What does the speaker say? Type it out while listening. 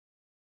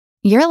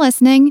You're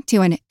listening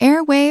to an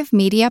Airwave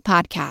Media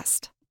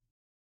Podcast.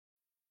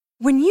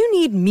 When you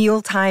need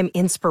mealtime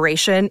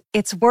inspiration,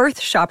 it's worth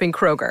shopping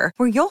Kroger,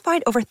 where you'll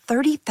find over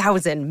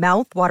 30,000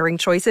 mouth-watering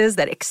choices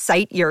that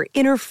excite your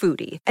inner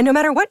foodie. And no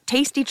matter what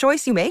tasty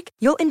choice you make,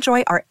 you'll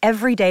enjoy our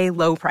everyday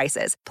low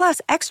prices, plus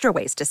extra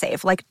ways to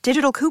save, like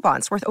digital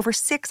coupons worth over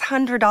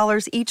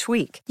 $600 each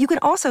week. You can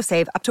also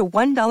save up to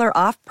 $1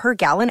 off per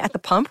gallon at the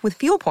pump with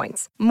fuel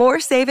points.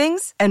 More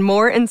savings and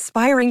more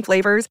inspiring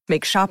flavors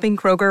make shopping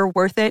Kroger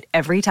worth it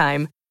every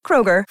time.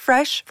 Kroger,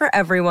 fresh for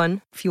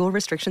everyone. Fuel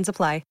restrictions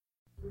apply.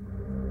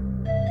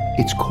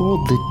 It's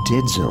called the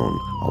Dead Zone,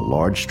 a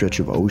large stretch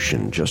of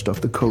ocean just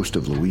off the coast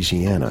of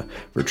Louisiana.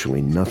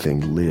 Virtually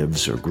nothing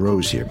lives or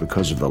grows here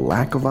because of the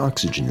lack of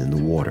oxygen in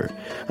the water.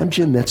 I'm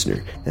Jim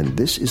Metzner, and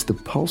this is the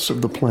Pulse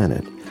of the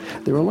Planet.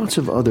 There are lots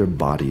of other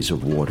bodies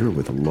of water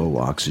with low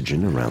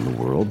oxygen around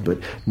the world, but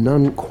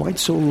none quite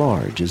so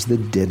large as the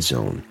Dead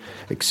Zone.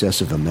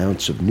 Excessive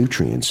amounts of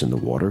nutrients in the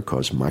water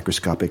cause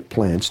microscopic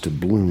plants to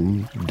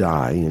bloom,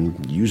 die,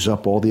 and use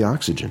up all the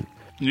oxygen.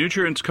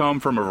 Nutrients come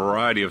from a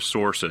variety of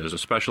sources,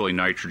 especially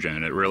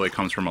nitrogen. It really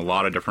comes from a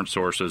lot of different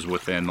sources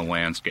within the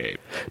landscape.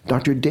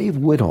 Dr. Dave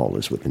Whittall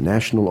is with the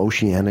National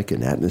Oceanic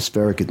and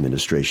Atmospheric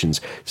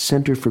Administration's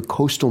Center for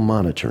Coastal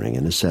Monitoring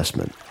and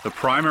Assessment. The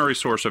primary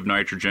source of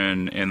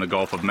nitrogen in the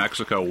Gulf of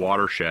Mexico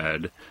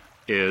watershed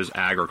is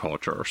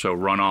agriculture, so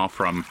runoff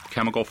from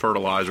chemical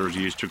fertilizers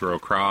used to grow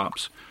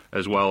crops,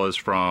 as well as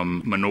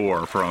from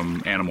manure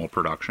from animal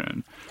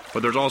production.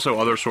 But there's also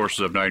other sources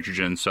of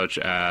nitrogen, such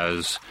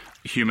as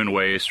human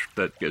waste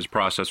that is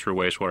processed through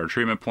wastewater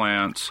treatment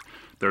plants.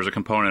 There's a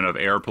component of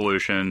air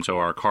pollution, so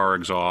our car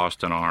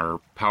exhaust and our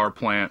power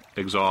plant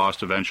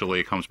exhaust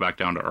eventually comes back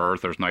down to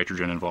earth. There's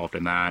nitrogen involved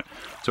in that.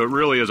 So it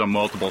really is a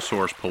multiple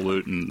source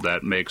pollutant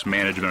that makes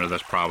management of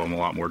this problem a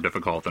lot more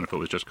difficult than if it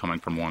was just coming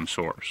from one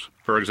source.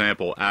 For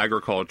example,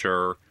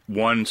 agriculture,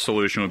 one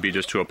solution would be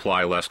just to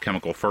apply less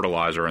chemical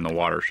fertilizer in the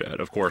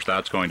watershed. Of course,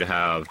 that's going to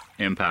have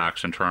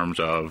impacts in terms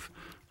of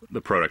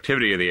the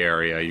productivity of the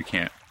area. You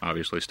can't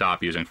obviously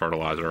stop using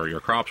fertilizer or your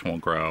crops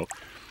won't grow.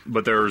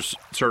 But there's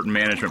certain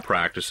management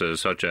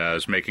practices, such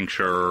as making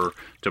sure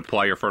to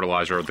apply your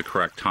fertilizer at the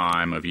correct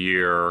time of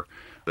year.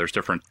 There's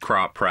different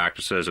crop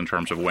practices in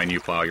terms of when you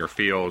plow your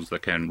fields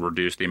that can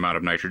reduce the amount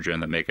of nitrogen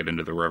that make it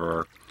into the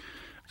river.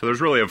 So there's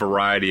really a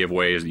variety of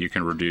ways that you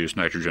can reduce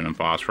nitrogen and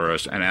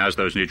phosphorus. And as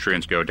those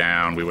nutrients go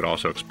down, we would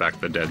also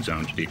expect the dead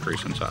zone to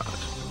decrease in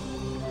size.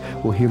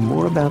 We'll hear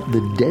more about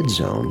the Dead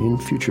Zone in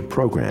future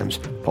programs.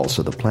 Pulse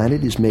of the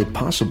Planet is made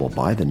possible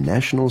by the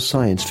National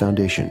Science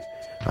Foundation.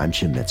 I'm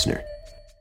Jim Metzner.